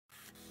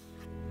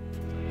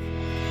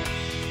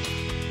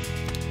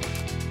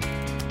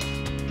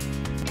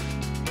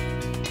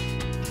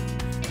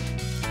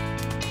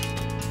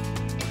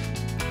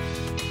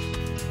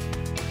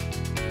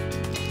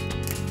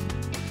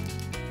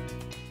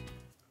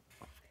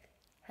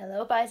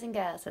Hello boys and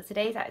girls, so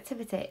today's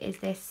activity is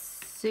this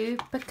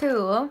super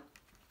cool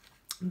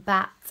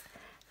bat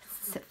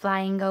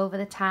flying over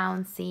the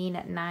town scene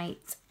at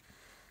night.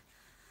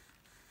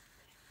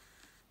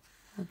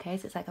 Okay,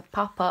 so it's like a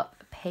pop-up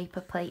paper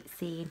plate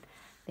scene.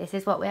 This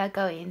is what we are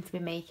going to be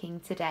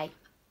making today.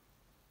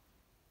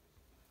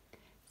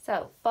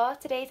 So for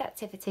today's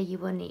activity you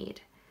will need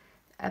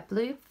a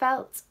blue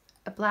felt,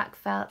 a black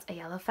felt, a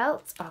yellow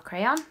felt or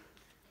crayon,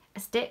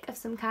 a stick of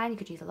some kind. You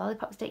could use a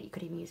lollipop stick, you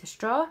could even use a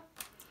straw,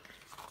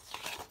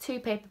 2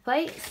 paper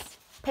plates,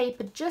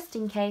 paper just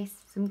in case,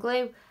 some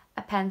glue,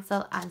 a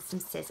pencil and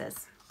some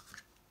scissors.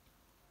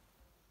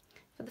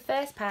 For the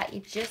first part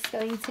you're just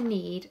going to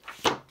need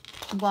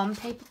 1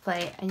 paper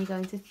plate and you're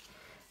going to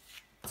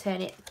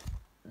turn it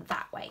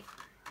that way.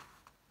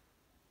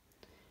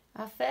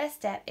 Our first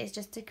step is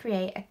just to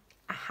create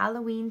a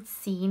Halloween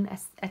scene,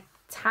 a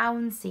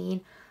town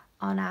scene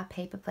on our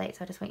paper plate.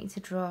 So I just want you to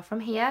draw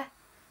from here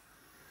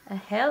a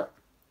hill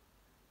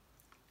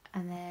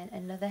and then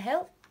another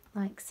hill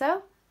like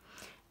so.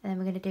 And then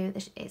we're going to do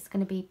this, it's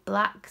going to be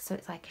black, so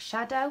it's like a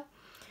shadow.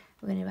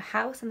 We're going to do a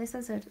house on this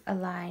one, so a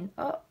line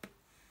up,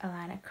 a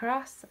line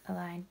across, a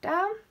line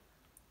down.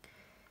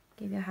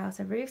 Give your house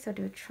a roof, so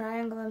do a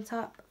triangle on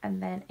top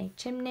and then a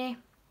chimney.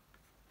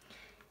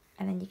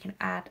 And then you can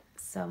add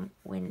some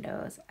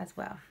windows as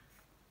well.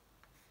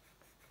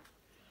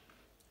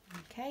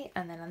 Okay,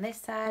 and then on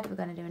this side we're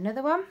going to do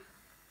another one.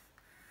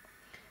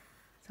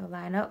 So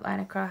line up, line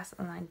across,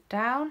 and line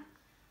down.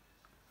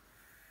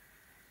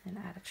 Then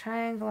add a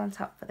triangle on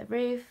top for the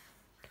roof.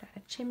 You could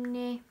add a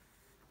chimney.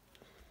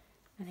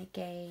 And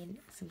again,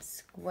 some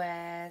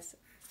squares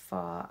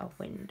for a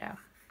window.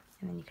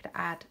 And then you could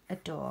add a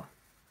door.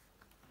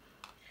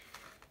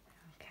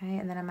 Okay,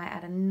 and then I might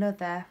add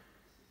another.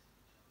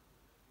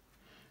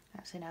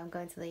 Actually, no, I'm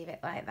going to leave it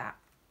like that.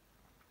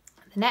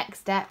 The next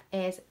step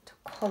is to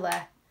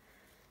colour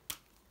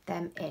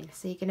them in.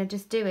 So you're going to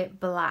just do it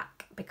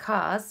black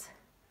because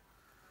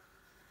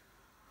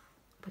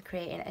we're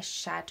creating a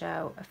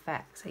shadow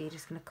effect, so you're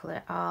just going to colour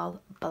it all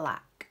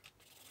black.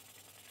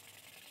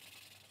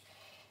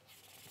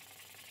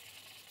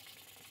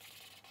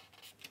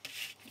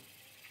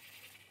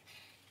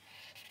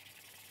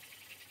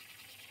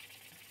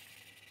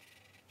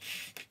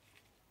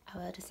 I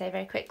will just say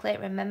very quickly,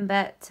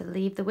 remember to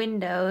leave the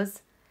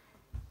windows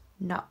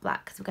not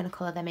black because we're going to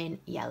colour them in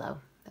yellow.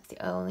 That's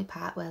the only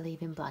part we're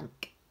leaving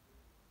blank.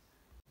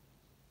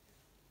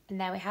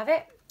 And there we have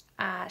it.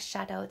 Our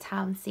shadow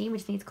town scene. We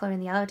just need to colour in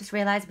the yellow. I just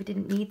realised we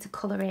didn't need to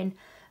colour in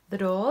the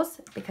doors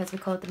because we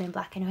coloured them in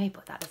black anyway,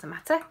 but that doesn't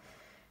matter.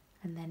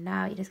 And then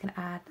now you're just going to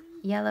add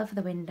yellow for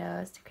the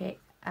windows to create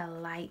a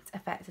light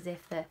effect, as if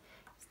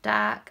it's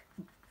dark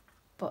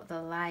but the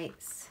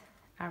lights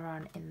are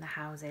on in the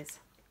houses.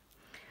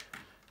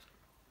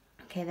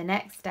 Okay, the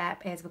next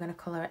step is we're going to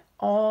colour it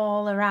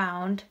all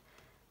around.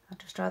 I'll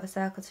just draw the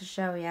circle to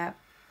show you.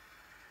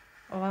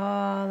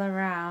 All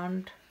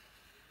around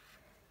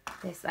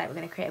this, like we're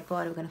going to create a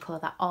border, we're going to colour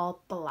that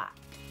all black.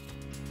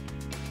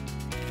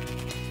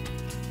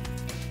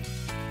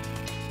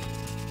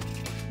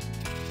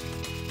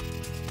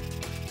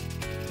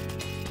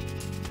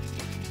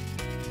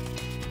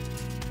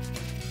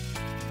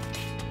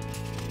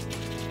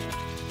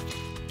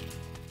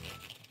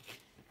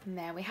 And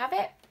there we have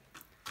it.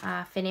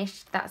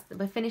 Finished.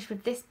 We're finished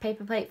with this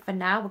paper plate for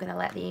now. We're going to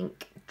let the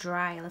ink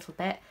dry a little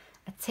bit.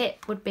 A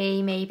tip would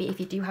be maybe if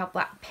you do have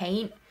black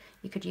paint,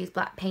 you could use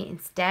black paint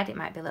instead. It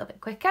might be a little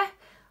bit quicker.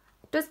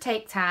 It does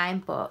take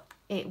time, but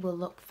it will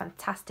look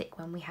fantastic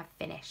when we have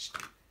finished.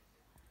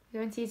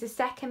 We're going to use a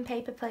second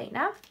paper plate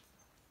now.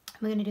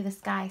 We're going to do the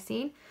sky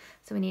scene.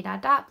 So we need our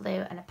dark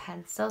blue and a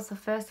pencil. So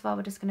first of all,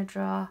 we're just going to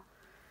draw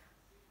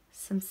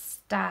some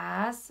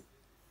stars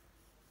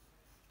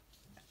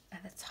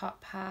at the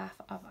top half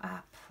of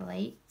our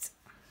plate.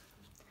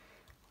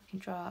 We can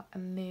draw a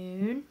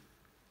moon.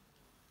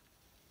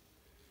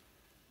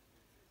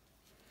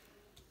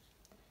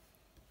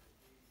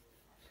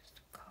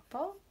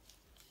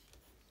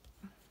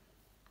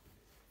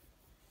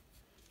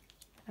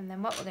 And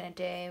then what we're going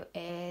to do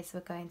is we're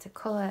going to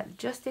colour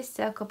just this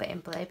circle bit in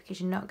blue because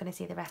you're not going to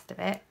see the rest of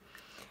it,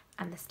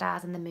 and the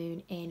stars and the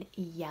moon in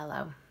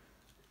yellow.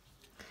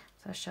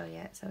 So I'll show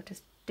you. So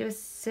just do a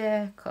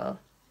circle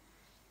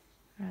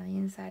around the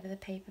inside of the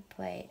paper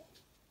plate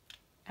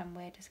and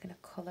we're just going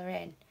to colour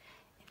in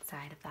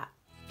inside of that.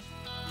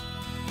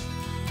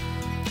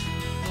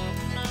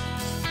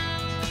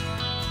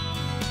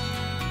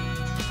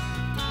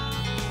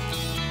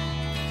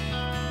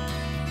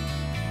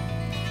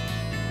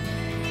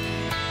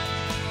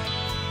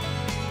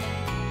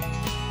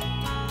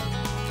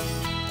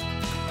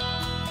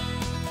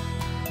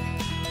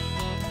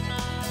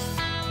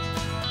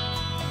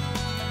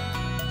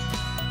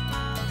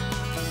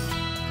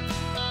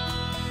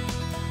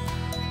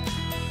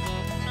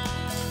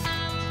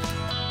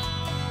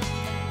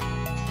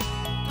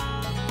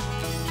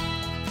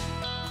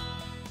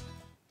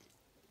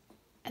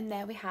 And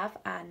there we have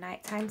our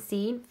nighttime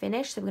scene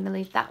finished. So we're going to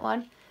leave that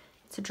one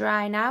to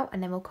dry now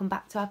and then we'll come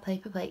back to our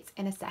paper plates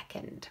in a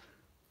second.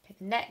 Okay,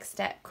 Next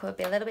step could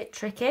be a little bit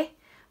tricky.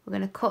 We're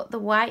going to cut the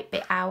white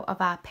bit out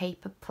of our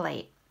paper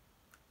plate.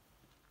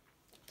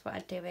 So what I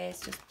do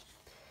is just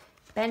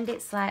bend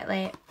it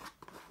slightly,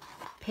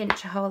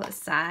 pinch a hole at the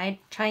side,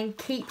 try and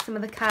keep some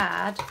of the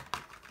card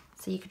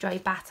so you could draw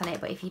your bat on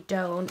it, but if you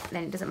don't,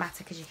 then it doesn't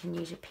matter because you can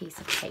use your piece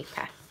of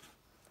paper.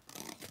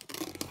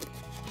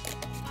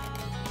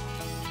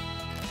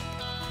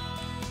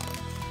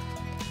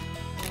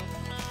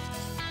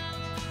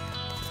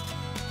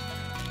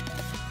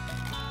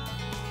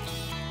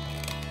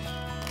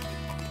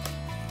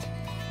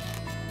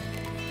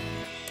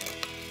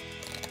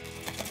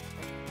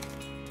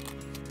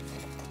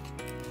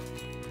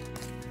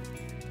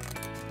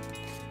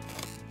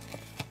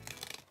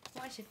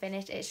 Once you've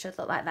finished, it should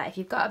look like that. If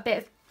you've got a bit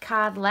of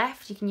card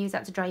left, you can use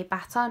that to draw your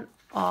bat on,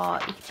 or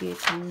you could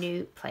use a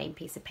new plain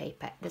piece of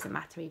paper. It doesn't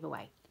matter either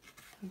way.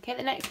 Okay,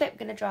 the next bit, we're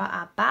going to draw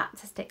our bat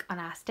to stick on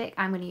our stick.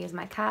 I'm going to use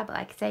my card, but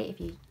like I say, if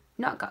you've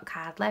not got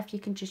card left, you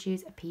can just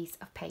use a piece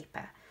of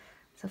paper.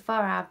 So for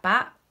our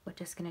bat, we're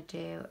just going to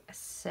do a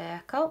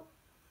circle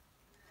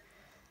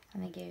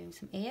and then give him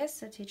some ears.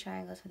 So 2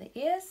 triangles for the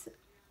ears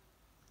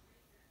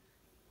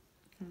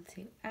and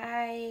 2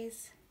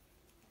 eyes,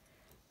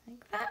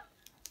 like that.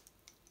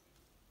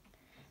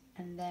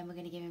 And then we're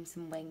going to give him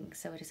some wings.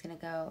 So we're just going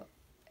to go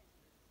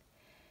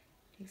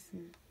do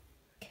some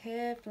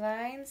curved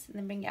lines and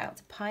then bring it out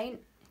to point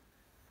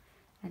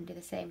and do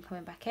the same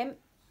coming back in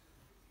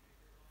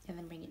and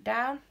then bring it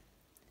down,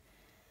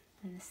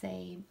 and the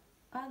same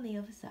on the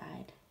other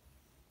side,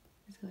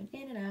 just going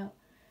in and out,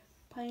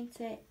 point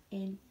it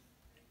in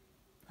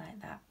like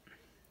that.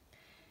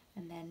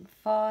 And then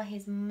for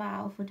his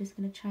mouth, we're just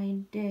going to try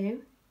and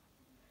do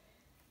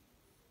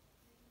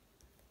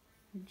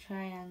some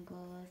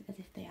triangles as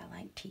if they are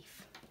like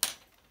teeth.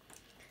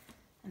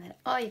 And then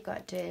all you've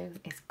got to do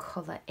is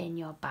colour in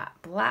your bat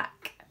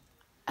black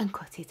and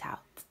cut it out.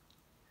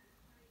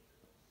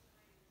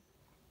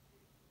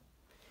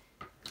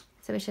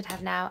 So we should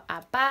have now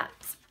our bat,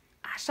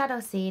 our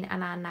shadow scene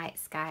and our night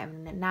sky.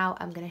 And now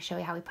I'm going to show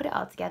you how we put it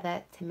all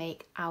together to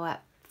make our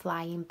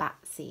flying bat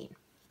scene.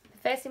 The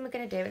first thing we're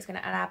going to do is going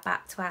to add our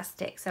bat to our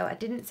stick. So I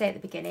didn't say at the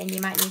beginning,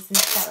 you might need some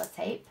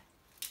sellotape.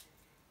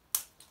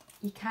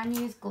 You can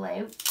use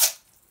glue,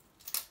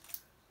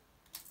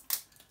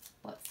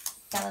 but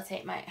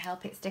sellotape might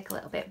help it stick a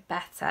little bit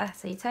better.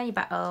 So you turn your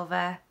bat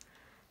over,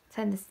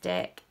 turn the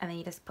stick, and then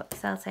you just put the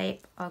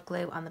sellotape or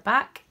glue on the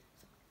back.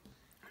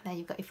 And then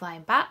you've got your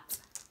flying bat.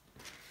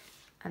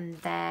 And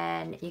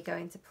then you go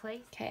into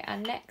place. Okay, our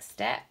next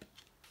step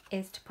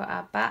is to put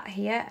our bat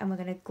here, and we're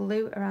going to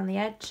glue around the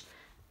edge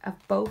of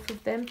both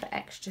of them for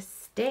extra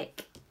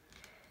stick.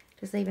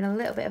 Just leaving a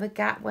little bit of a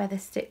gap where the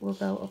stick will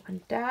go up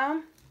and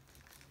down.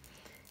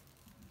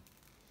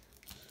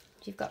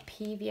 If you've got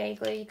PVA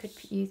glue, you could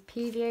use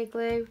PVA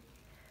glue.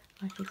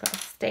 Or if you've got a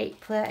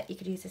stapler, you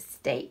could use a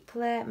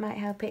stapler. It might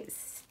help it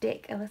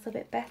stick a little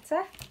bit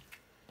better.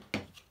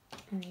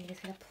 And you're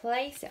just going to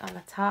place it on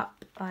the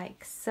top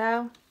like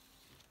so.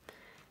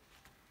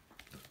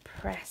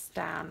 Press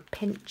down,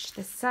 pinch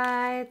the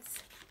sides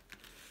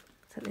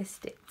so they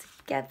stick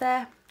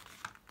together.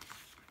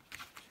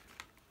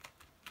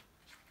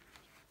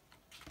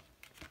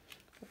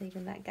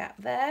 Leaving that gap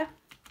there.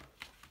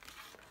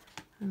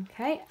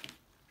 Okay.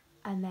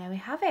 And there we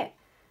have it.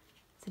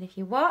 So if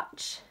you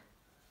watch,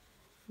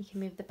 you can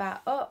move the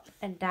bat up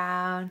and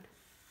down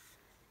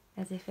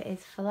as if it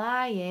is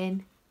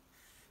flying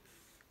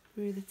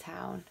through the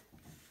town.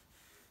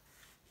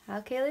 How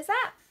cool is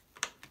that?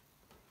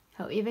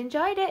 Hope you've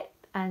enjoyed it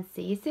and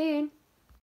see you soon.